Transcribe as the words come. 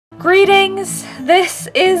Greetings, this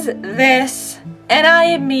is this, and I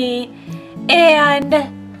am me,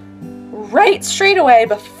 and right straight away,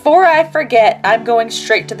 before I forget, I'm going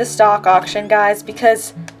straight to the stock auction, guys,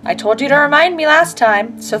 because I told you to remind me last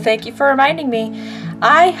time, so thank you for reminding me.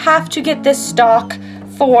 I have to get this stock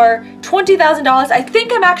for $20,000. I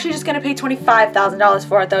think I'm actually just going to pay $25,000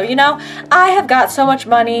 for it, though. You know, I have got so much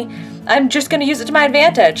money, I'm just going to use it to my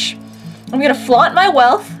advantage. I'm going to flaunt my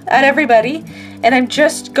wealth at everybody, and I'm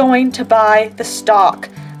just going to buy the stock.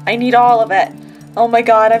 I need all of it. Oh my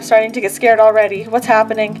god, I'm starting to get scared already. What's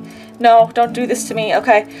happening? No, don't do this to me.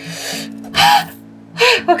 Okay.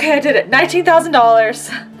 Okay, I did it.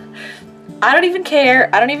 $19,000. I don't even care.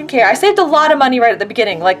 I don't even care. I saved a lot of money right at the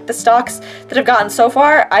beginning. Like, the stocks that I've gotten so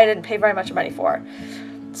far, I didn't pay very much money for.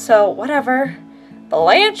 So, whatever.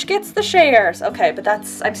 Blanche gets the shares. Okay, but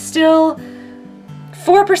that's... I'm still...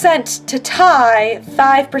 4% to tie,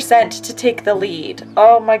 5% to take the lead.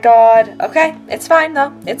 Oh my god. Okay, it's fine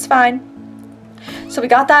though. It's fine. So we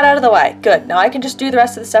got that out of the way. Good. Now I can just do the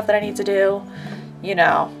rest of the stuff that I need to do. You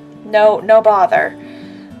know, no bother.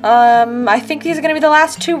 I think these are going to be the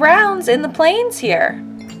last 2 rounds in the plains here.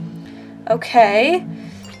 Okay.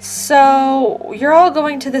 So you're all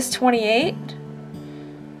going to this 28.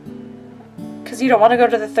 Because you don't want to go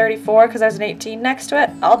to the 34 because there's an 18 next to it.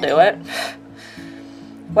 I'll do it.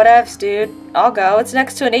 Whatevs, dude. I'll go. It's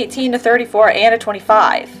next to an 18, a 34, and a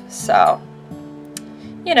 25. So,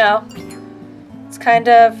 you know, it's kind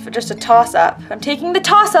of just a toss-up. I'm taking the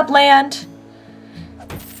toss-up land.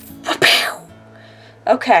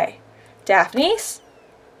 Okay. Daphne's.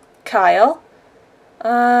 Kyle.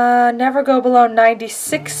 Never go below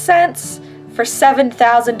 96 cents for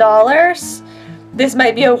 $7,000. This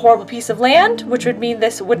might be a horrible piece of land, which would mean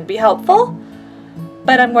this wouldn't be helpful.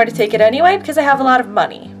 But I'm going to take it anyway because I have a lot of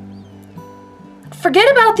money.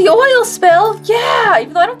 Forget about the oil spill! Yeah!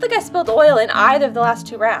 Even though I don't think I spilled oil in either of the last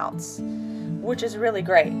 2 rounds. Which is really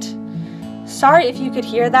great. Sorry if you could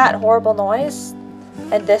hear that horrible noise.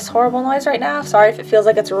 And this horrible noise right now. Sorry if it feels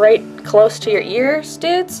like it's right close to your ears,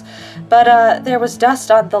 dudes. But there was dust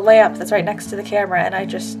on the lamp that's right next to the camera. And I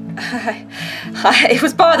just... it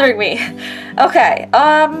was bothering me. Okay.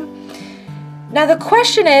 Now the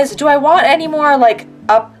question is, do I want any more, like,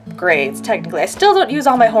 upgrades, technically? I still don't use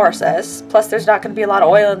all my horses, plus there's not going to be a lot of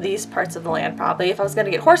oil in these parts of the land, probably. If I was going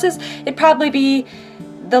to get horses, it'd probably be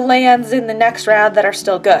the lands in the next round that are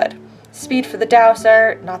still good. Speed for the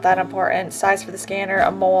dowser, not that important. Size for the scanner,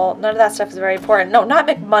 a mole, none of that stuff is very important. No, not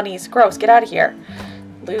McMoney's, gross, get out of here.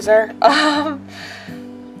 Loser.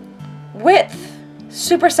 Width,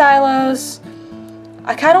 super silos.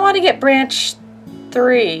 I kind of want to get branch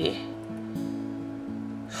 3.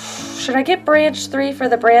 Should I get branch 3 for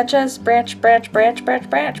the branches? Branch. Branch?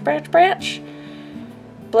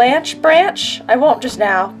 I won't just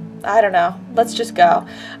now. I don't know. Let's just go.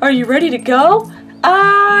 Are you ready to go?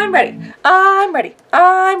 I'm ready. I'm ready.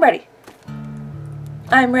 I'm ready.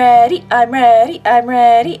 I'm ready. I'm ready. I'm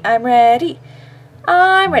ready. I'm ready.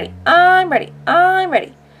 I'm ready. I'm ready. I'm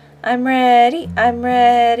ready. I'm ready. I'm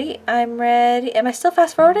ready. I'm ready. Am I still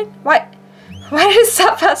fast forwarding? Why did it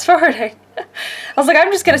stop fast forwarding? I was like, I'm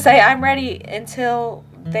just going to say I'm ready until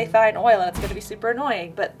they find oil and it's going to be super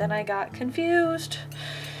annoying. But then I got confused.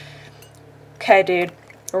 Okay, dude.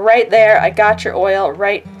 Right there. I got your oil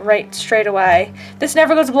right straight away. This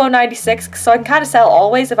never goes below 96, so I can kind of sell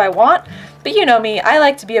always if I want. But you know me. I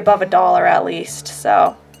like to be above $1 at least.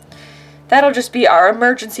 So that'll just be our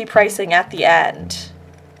emergency pricing at the end.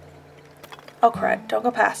 Oh, crud. Don't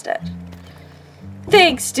go past it.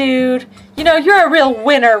 Thanks, dude. You know, you're a real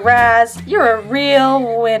winner, Raz. You're a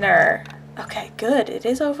real winner. Okay, good. It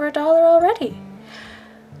is over $1 already.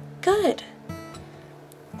 Good.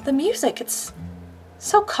 The music, it's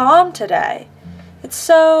so calm today. It's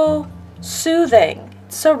so soothing.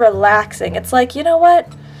 It's so relaxing. It's like, you know what?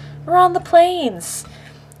 We're on the plains.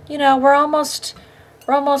 You know, we're almost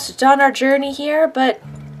done our journey here, but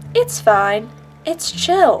it's fine. It's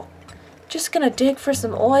chill. Just gonna dig for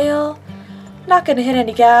some oil. Not gonna hit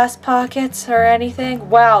any gas pockets or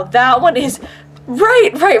anything. Wow, that one is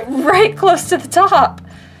right close to the top.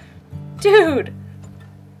 Dude.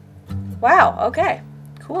 Wow, okay.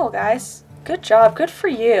 Cool, guys. Good job. Good for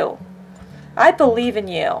you. I believe in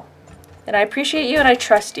you. And I appreciate you and I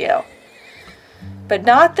trust you. But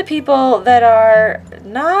not the people that are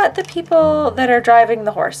driving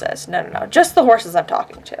the horses. No. Just the horses I'm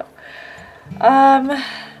talking to.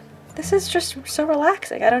 This is just so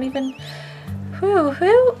relaxing. I don't even...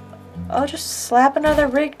 I'll just slap another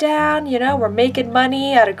rig down. You know, we're making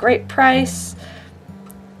money at a great price.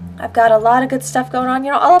 I've got a lot of good stuff going on.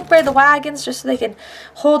 You know, I'll upgrade the wagons just so they can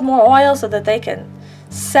hold more oil so that they can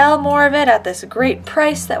sell more of it at this great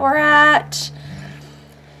price that we're at.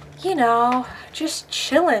 You know, just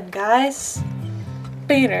chilling, guys.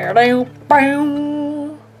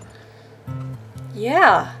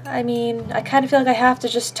 Yeah, I mean, I kind of feel like I have to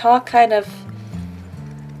just talk kind of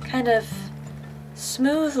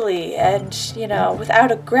smoothly and, you know,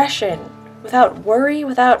 without aggression, without worry,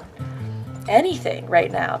 without anything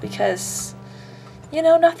right now, because, you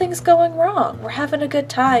know, nothing's going wrong. We're having a good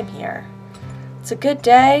time here. It's a good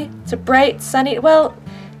day. It's a bright, sunny, well,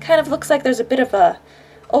 kind of looks like there's a bit of a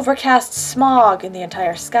overcast smog in the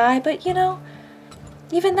entire sky, but, you know,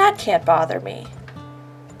 even that can't bother me.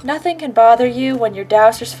 Nothing can bother you when your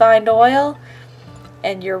dowsers find oil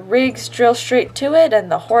and your rigs drill straight to it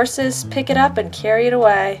and the horses pick it up and carry it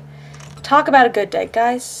away. Talk about a good day,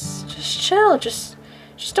 guys. Just chill. Just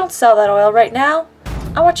don't sell that oil right now.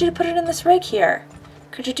 I want you to put it in this rig here.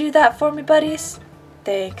 Could you do that for me, buddies?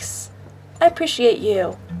 Thanks. I appreciate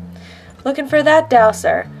you. Looking for that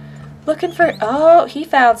dowser. Looking for... Oh, he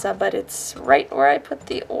found some, but it's right where I put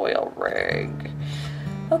the oil rig.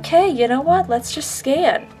 Okay, you know what? Let's just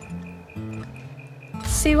scan.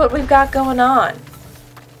 See what we've got going on.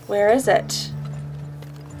 Where is it?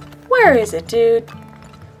 Where is it, dude?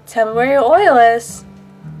 Tell me where your oil is.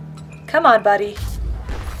 Come on, buddy.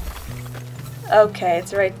 Okay,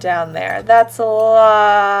 it's right down there. That's a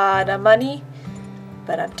lot of money,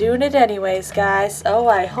 but I'm doing it anyways, guys. Oh,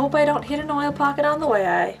 I hope I don't hit an oil pocket on the way.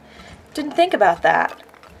 I didn't think about that.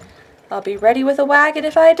 I'll be ready with a wagon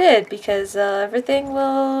if I did, because everything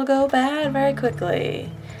will go bad very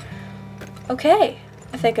quickly. Okay,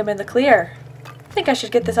 I think I'm in the clear. I think I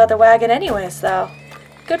should get this other wagon anyways, though.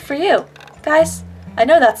 Good for you. Guys, I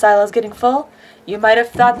know that silo's getting full. You might have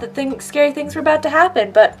thought that scary things were about to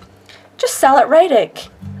happen, but just sell it right, Ink.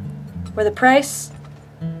 Where the price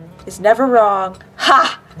is never wrong.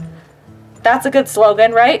 Ha! That's a good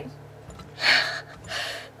slogan, right?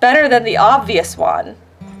 Better than the obvious one.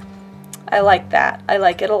 I like that. I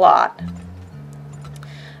like it a lot.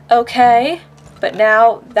 Okay, but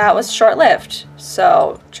now that was short-lived,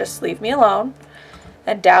 so just leave me alone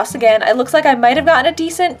and douse again. It looks like I might have gotten a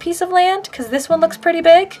decent piece of land because this one looks pretty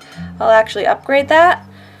big. I'll actually upgrade that.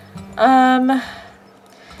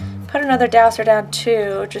 Put another dowser down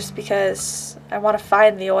too, just because I want to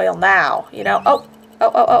find the oil now, you know?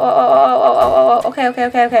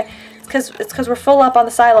 Okay. It's because we're full up on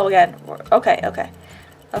the silo again. Okay.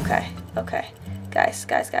 Guys.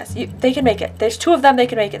 They can make it. There's two of them. They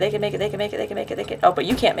can make it. Oh, but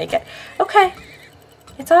you can't make it. Okay.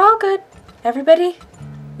 It's all good. Everybody,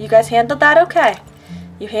 you guys handled that okay.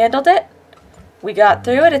 You handled it. We got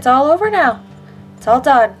through it. It's all over now. It's all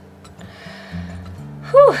done.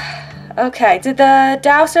 Whew. Okay, did the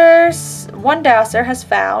dowsers... One dowser has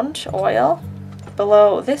found oil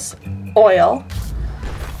below this oil.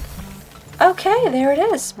 Okay, there it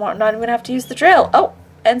is. Not even going to have to use the drill. Oh,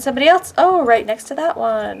 and somebody else. Oh, right next to that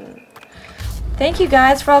one. Thank you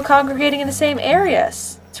guys for all congregating in the same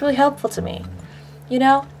areas. It's really helpful to me. You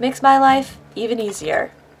know, makes my life even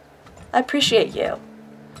easier. I appreciate you.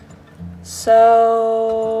 So...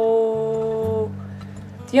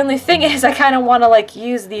 The only thing is I kind of want to, like,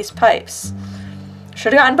 use these pipes.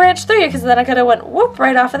 Should have gotten branch 3, because then I could have went whoop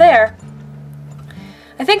right off of there.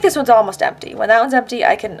 I think this one's almost empty. When that one's empty,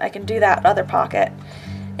 I can do that other pocket.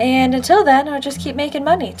 And until then, I'll just keep making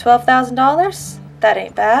money. $12,000? That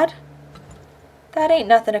ain't bad. That ain't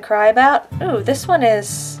nothing to cry about. Ooh, this one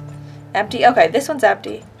is empty. Okay, this one's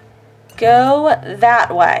empty. Go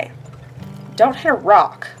that way. Don't hit a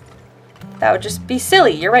rock. That would just be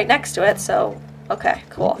silly. You're right next to it, so... Okay,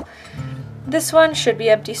 cool. This one should be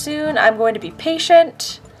empty soon. I'm going to be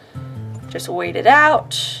patient. Just wait it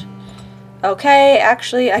out. Okay,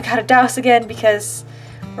 actually, I gotta douse again because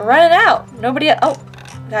we're running out. Nobody... Oh,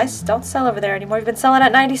 guys, don't sell over there anymore. You've been selling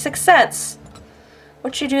at 96 cents.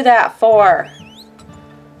 What'd you do that for?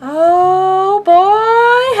 Oh,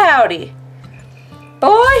 boy, howdy.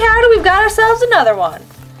 Boy, howdy, we've got ourselves another one.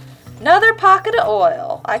 Another pocket of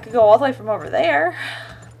oil. I could go all the way from over there.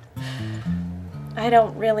 I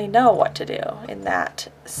don't really know what to do in that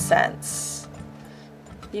sense.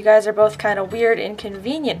 You guys are both kind of weird,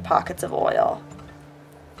 inconvenient pockets of oil.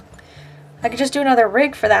 I could just do another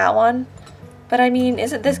rig for that one. But I mean,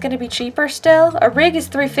 isn't this going to be cheaper still? A rig is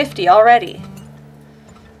 $3.50 already.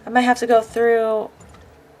 I might have to go through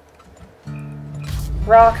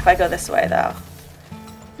rock if I go this way, though.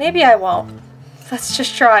 Maybe I won't. Let's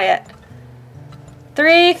just try it.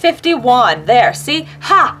 $3.51. There, see?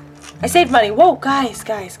 Ha! I saved money. Whoa, guys,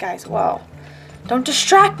 whoa. Don't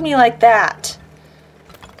distract me like that.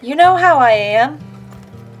 You know how I am.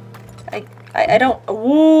 I don't...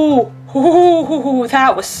 Ooh. Ooh,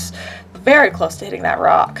 that was very close to hitting that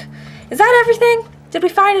rock. Is that everything? Did we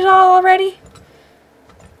find it all already?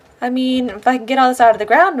 I mean, if I can get all this out of the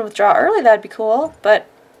ground and withdraw early, that'd be cool, but...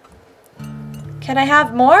 Can I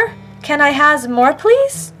have more? Can I have more,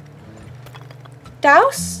 please?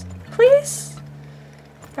 Douse? Please?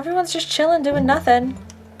 Everyone's just chilling, doing nothing.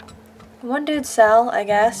 One dude sell, I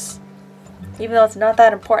guess. Even though it's not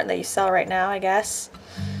that important that you sell right now, I guess.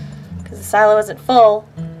 Because the silo isn't full.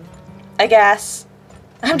 I guess.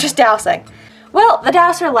 I'm just dousing. Well, the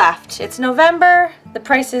douser left. It's November. The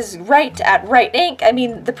price is right at right ink. I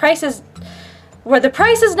mean, the price is... where the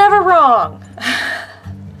price is never wrong.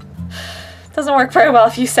 Doesn't work very well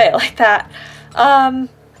if you say it like that.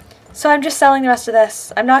 So I'm just selling the rest of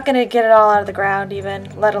this. I'm not going to get it all out of the ground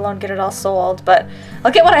even, let alone get it all sold. But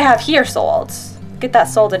I'll get what I have here sold. Get that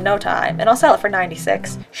sold in no time. And I'll sell it for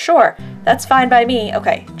 96. Sure, that's fine by me.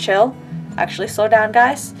 Okay, chill. Actually, slow down,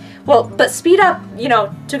 guys. Well, but speed up, you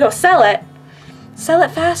know, to go sell it. Sell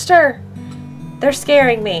it faster. They're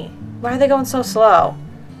scaring me. Why are they going so slow?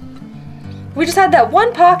 We just had that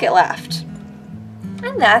one pocket left.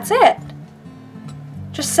 And that's it.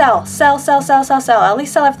 Just sell, sell, sell, sell, sell, sell. At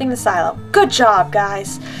least sell everything in the silo. Good job,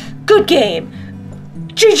 guys. Good game.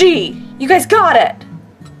 GG. You guys got it.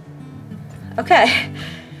 Okay.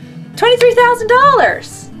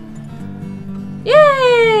 $23,000.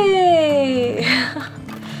 Yay!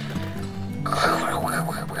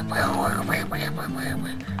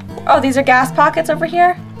 Oh, these are gas pockets over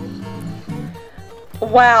here?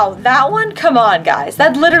 Wow, that one? Come on, guys.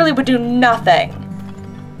 That literally would do nothing.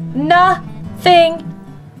 Nothing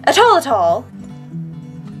at all at all.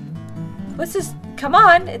 What's this? Come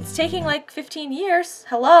on, it's taking like 15 years.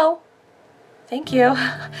 Hello? Thank you.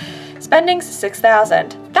 Spending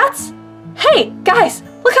 6,000. That's... Hey, guys,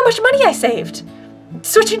 look how much money I saved.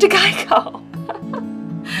 Switching to Geico.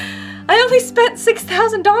 I only spent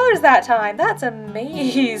 $6,000 that time. That's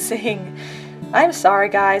amazing. I'm sorry,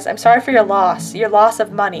 guys. I'm sorry for your loss. Your loss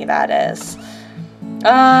of money, that is.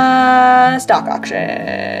 Stock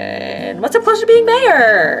auction. What's up close to being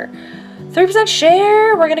mayor? 3%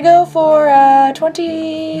 share. We're gonna go for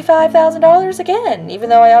 $25,000 again, even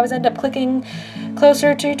though I always end up clicking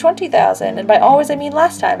closer to 20,000. And by always, I mean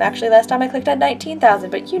last time. Actually, last time I clicked at 19,000,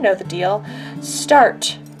 but you know the deal.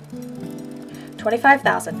 Start.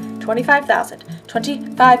 25,000, 25,000,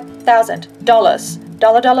 $25,000.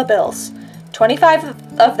 Dollar bills.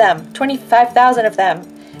 25 of them. 25,000 of them.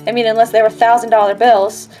 I mean, unless they were $1,000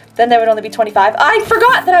 bills, then there would only be 25. I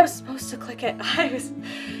forgot that I was supposed to click it. I was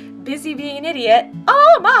busy being an idiot.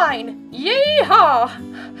 All mine! Yeehaw!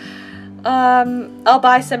 I'll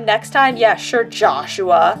buy some next time. Yeah, sure,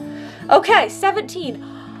 Joshua. Okay, 17.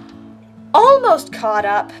 Almost caught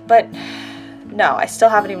up, but no, I still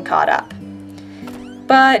haven't even caught up.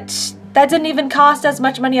 But that didn't even cost as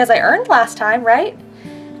much money as I earned last time, right?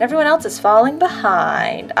 And everyone else is falling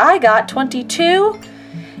behind. I got 22,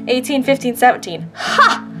 18, 15, 17.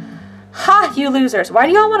 Ha! Ha, you losers. Why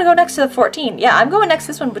do y'all want to go next to the 14? Yeah, I'm going next to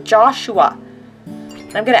this one with Joshua.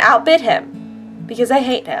 And I'm going to outbid him because I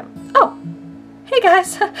hate him. Oh, hey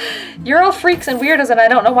guys. You're all freaks and weirdos and I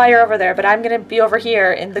don't know why you're over there, but I'm going to be over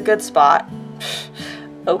here in the good spot.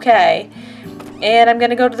 Okay. And I'm going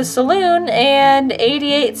to go to the saloon and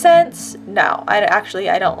 88 cents. No, I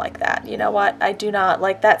don't like that. You know what? I do not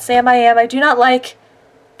like that. Sam, I do not like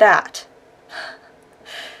that.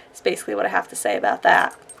 It's basically what I have to say about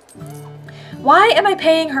that. Why am I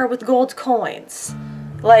paying her with gold coins?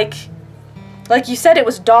 Like you said it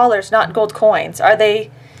was dollars, not gold coins. Are they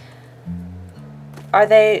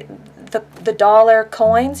the dollar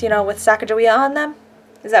coins, you know, with Sacagawea on them?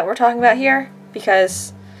 Is that what we're talking about here?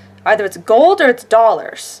 Because either it's gold or it's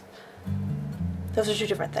dollars. Those are two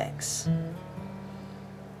different things.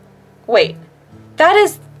 Wait, that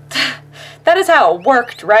is how it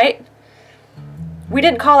worked, right? We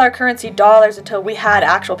didn't call our currency dollars until we had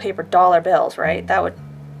actual paper dollar bills, right? That would...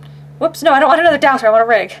 Whoops, no, I don't want another dowser, I want a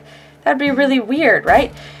rig. That'd be really weird,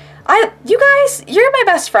 right? You guys, you're my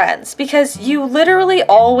best friends because you literally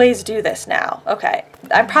always do this now. Okay,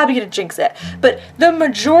 I'm probably gonna jinx it, but the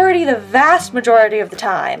vast majority of the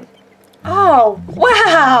time... Oh,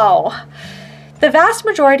 wow! The vast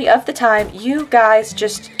majority of the time, you guys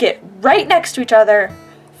just get right next to each other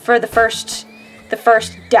for the first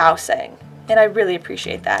dousing. And I really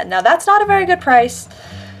appreciate that. Now, that's not a very good price,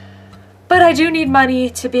 but I do need money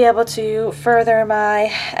to be able to further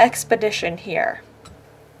my expedition here.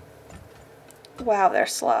 Wow, they're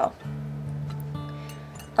slow.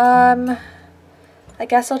 I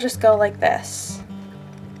guess I'll just go like this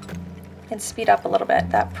and speed up a little bit.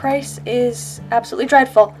 That price is absolutely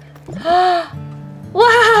dreadful.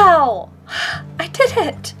 Wow! I did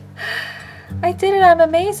it! I did it, I'm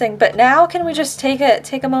amazing. But now can we just take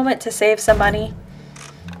a moment to save some money?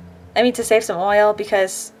 I mean, to save some oil,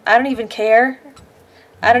 because I don't even care.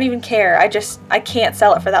 I don't even care. I can't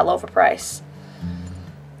sell it for that low of a price.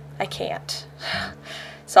 I can't.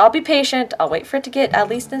 So I'll be patient. I'll wait for it to get at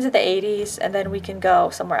least into the 80s, and then we can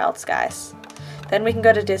go somewhere else, guys. Then we can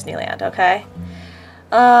go to Disneyland, okay?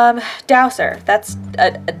 Dowser. That's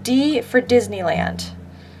a D for Disneyland.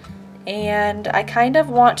 And I kind of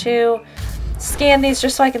want to scan these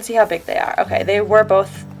just so I can see how big they are. Okay, they were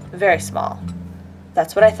both very small.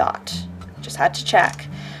 That's what I thought. Just had to check.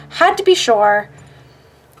 Had to be sure.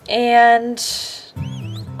 And,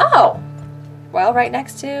 oh, well, right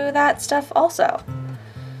next to that stuff also.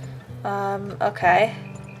 Okay.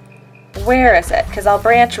 Where is it? Because I'll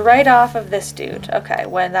branch right off of this dude. Okay,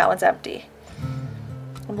 when that one's empty.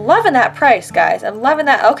 I'm loving that price, guys. I'm loving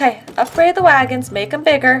that. Okay, upgrade the wagons. Make them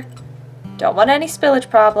bigger. Don't want any spillage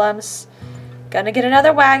problems. Gonna get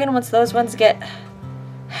another wagon once those ones get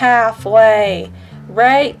halfway.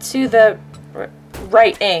 Right to the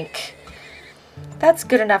right ink. That's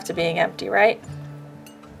good enough to being empty, right?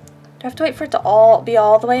 Do I have to wait for it to be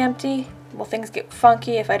all the way empty? Will things get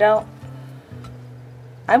funky if I don't?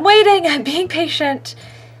 I'm waiting. I'm being patient.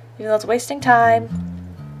 Even though it's wasting time.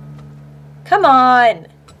 Come on.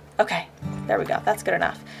 Okay. There we go. That's good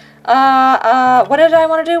enough. What did I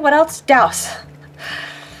want to do? What else? Douse.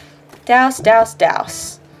 Douse, douse,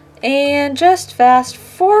 douse. And just fast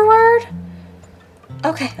forward.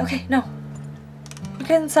 Okay, okay, no. You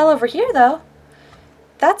can sell over here, though.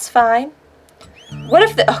 That's fine. What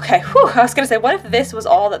if okay, whew, I was gonna say, what if this was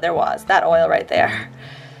all that there was? That oil right there.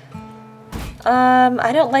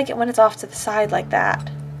 I don't like it when it's off to the side like that.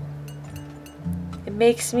 It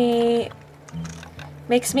makes me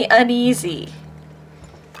uneasy.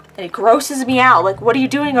 And it grosses me out. Like, what are you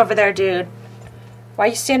doing over there, dude? Why are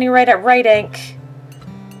you standing right at right ink?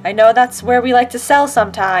 I know that's where we like to sell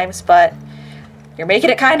sometimes, but you're making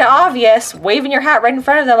it kind of obvious, waving your hat right in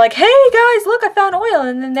front of them like, hey guys, look, I found oil.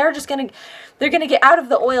 And then they're gonna get out of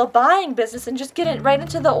the oil buying business and just get it right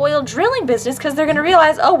into the oil drilling business, because they're gonna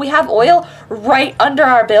realize, oh, we have oil right under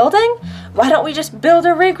our building. Why don't we just build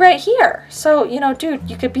a rig right here? So, you know, dude,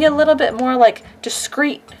 you could be a little bit more like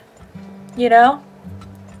discreet, you know?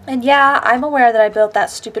 And yeah, I'm aware that I built that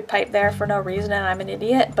stupid pipe there for no reason and I'm an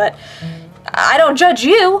idiot, but I don't judge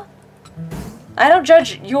you. I don't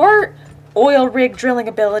judge your oil rig drilling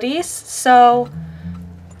abilities, so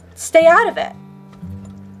stay out of it.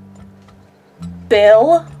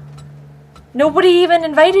 Bill, nobody even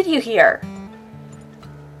invited you here.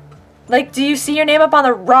 Like, do you see your name up on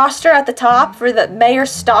the roster at the top for the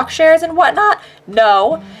mayor's stock shares and whatnot?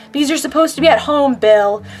 No, because you're supposed to be at home,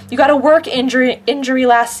 Bill. You got a work injury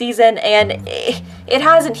last season and it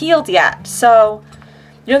hasn't healed yet, so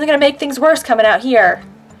you're only gonna make things worse coming out here.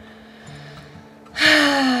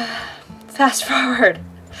 Fast forward.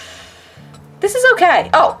 This is okay.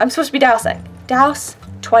 Oh, I'm supposed to be dousing. Douse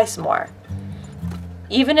twice more.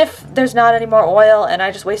 Even if there's not any more oil and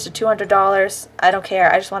I just wasted $200, I don't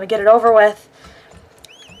care. I just want to get it over with.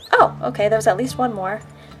 Oh, okay, there's at least one more.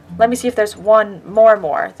 Let me see if there's one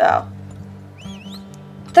more, though.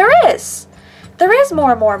 There is! There is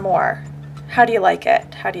more. How do you like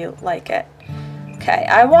it? How do you like it? Okay,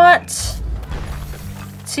 I want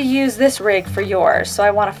to use this rig for yours, so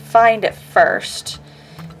I want to find it first.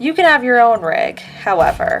 You can have your own rig,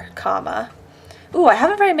 however, comma. Ooh, I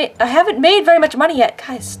haven't made very much money yet.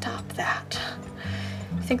 Guys, stop that.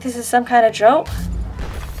 You think this is some kind of joke?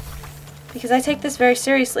 Because I take this very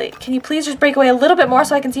seriously. Can you please just break away a little bit more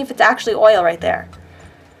so I can see if it's actually oil right there?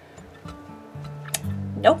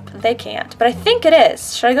 Nope, they can't. But I think it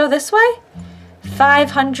is. Should I go this way?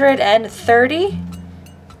 530?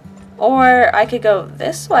 Or I could go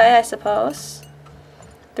this way, I suppose.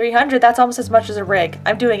 300, that's almost as much as a rig.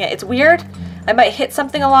 I'm doing it. It's weird. I might hit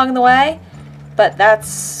something along the way. But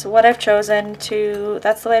that's what I've chosen to,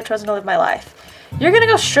 that's the way I've chosen to live my life. You're going to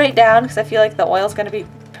go straight down because I feel like the oil's going to be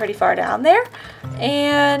pretty far down there.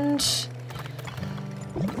 And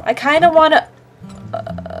I kind of want to,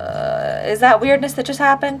 is that weirdness that just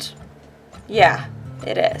happened? Yeah,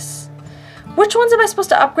 it is. Which ones am I supposed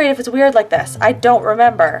to upgrade if it's weird like this? I don't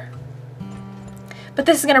remember. But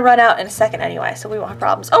this is going to run out in a second anyway, so we won't have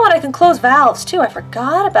problems. Oh, and I can close valves too. I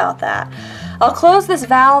forgot about that. I'll close this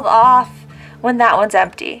valve off when that one's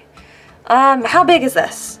empty. How big is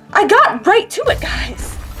this? I got right to it,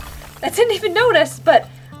 guys. I didn't even notice, but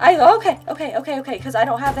okay, because I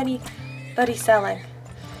don't have anybody selling.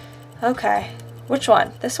 Okay, which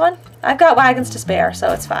one? This one? I've got wagons to spare,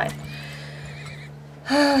 so it's fine.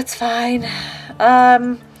 Oh, it's fine.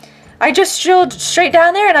 I just strolled straight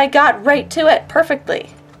down there and I got right to it perfectly.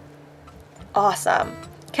 Awesome.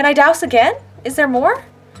 Can I douse again? Is there more?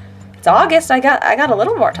 It's August. I got a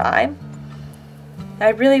little more time. I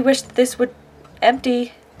really wish this would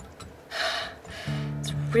empty.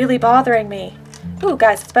 It's really bothering me. Ooh,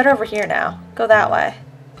 guys, it's better over here now. Go that way.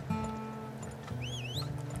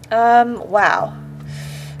 Wow.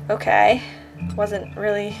 Okay. Wasn't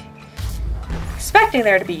really expecting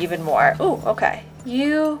there to be even more. Ooh, okay.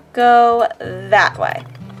 You go that way.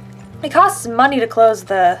 It costs money to close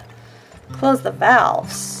the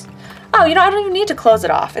valves. Oh, you know, I don't even need to close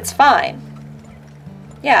it off. It's fine.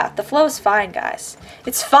 Yeah, the flow is fine, guys.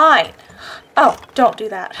 It's fine. Oh, don't do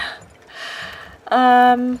that.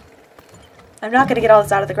 I'm not going to get all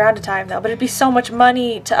this out of the ground in time, though, but it'd be so much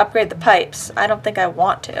money to upgrade the pipes. I don't think I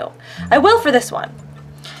want to. I will for this one.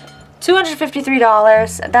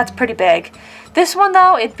 $253. That's pretty big. This one,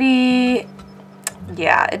 though, it'd be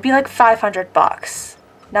like 500 bucks.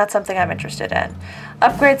 Not something I'm interested in.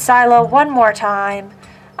 Upgrade silo one more time.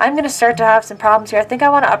 I'm going to start to have some problems here. I think I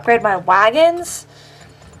want to upgrade my wagons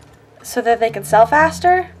so that they can sell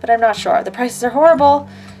faster, but I'm not sure. The prices are horrible,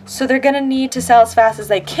 so they're going to need to sell as fast as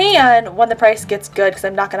they can when the price gets good, because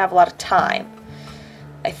I'm not going to have a lot of time,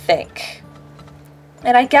 I think.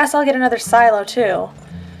 And I guess I'll get another silo, too.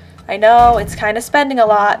 I know it's kind of spending a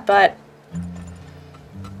lot, but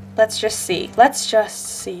let's just see. Let's just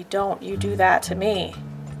see. Don't you do that to me.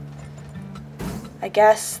 I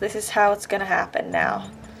guess this is how it's going to happen now.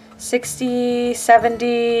 60,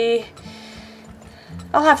 70.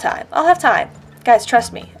 I'll have time. I'll have time. Guys,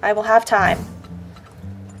 trust me. I will have time.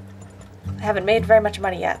 I haven't made very much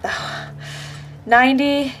money yet, though.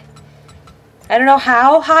 90. I don't know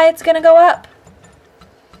how high it's going to go up,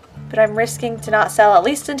 but I'm risking to not sell at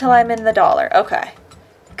least until I'm in the dollar. Okay.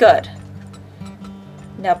 Good.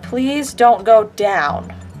 Now, please don't go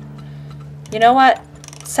down. You know what?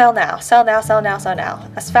 Sell now. Sell now, sell now, sell now.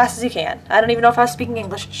 As fast as you can. I don't even know if I was speaking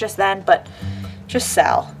English just then, but just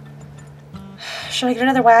sell. Should I get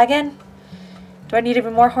another wagon? Do I need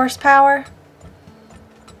even more horsepower?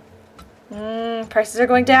 Prices are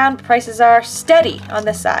going down. Prices are steady on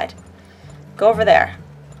this side. Go over there.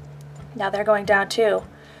 Now they're going down too.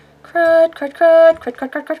 Crud, crud, crud, crud, crud,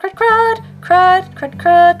 crud, crud, crud, crud, crud, crud,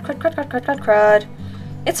 crud, crud, crud, crud, crud, crud, crud.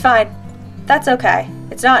 It's fine. That's okay.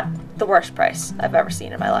 It's not the worst price I've ever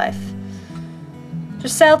seen in my life.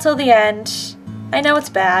 Just sell till the end. I know it's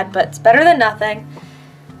bad, but it's better than nothing.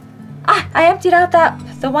 Ah, I emptied out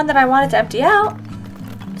the one that I wanted to empty out.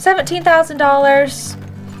 $17,000.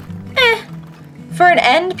 For an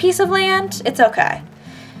end piece of land, it's okay.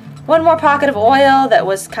 One more pocket of oil that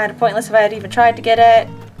was kind of pointless if I had even tried to get it.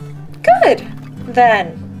 Good,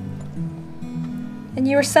 then. And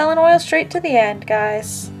you were selling oil straight to the end,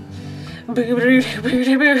 guys. Spending's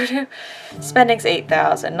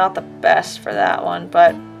 $8,000. Not the best for that one,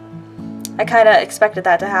 but I kind of expected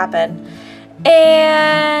that to happen.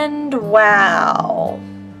 And wow.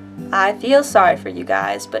 I feel sorry for you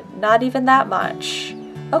guys, but not even that much.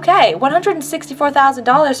 Okay,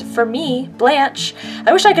 $164,000 for me, Blanche.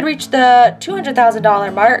 I wish I could reach the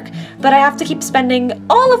 $200,000 mark, but I have to keep spending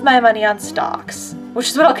all of my money on stocks, which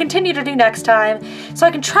is what I'll continue to do next time, so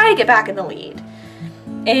I can try to get back in the lead.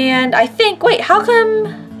 And I think, wait, how come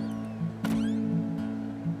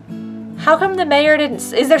the mayor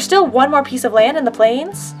didn't, is there still one more piece of land in the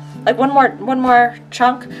plains? Like one more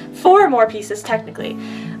chunk? 4 more pieces, technically.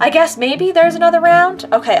 I guess maybe there's another round?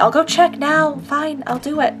 Okay, I'll go check now. Fine, I'll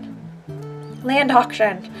do it. Land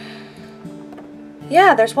auction.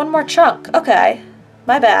 Yeah, there's one more chunk. Okay,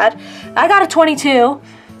 my bad. I got a 22,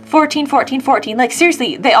 14, 14, 14. Like,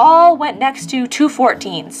 seriously, they all went next to 2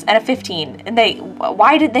 14s and a 15. And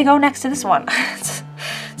why did they go next to this one?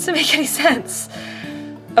 Doesn't make any sense.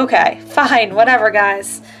 Okay, fine, whatever,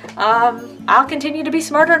 guys. I'll continue to be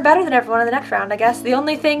smarter and better than everyone in the next round, I guess. The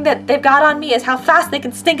only thing that they've got on me is how fast they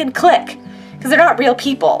can stink and click, because they're not real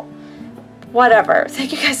people. Whatever.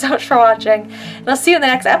 Thank you guys so much for watching, and I'll see you in the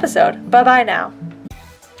next episode. Bye-bye now.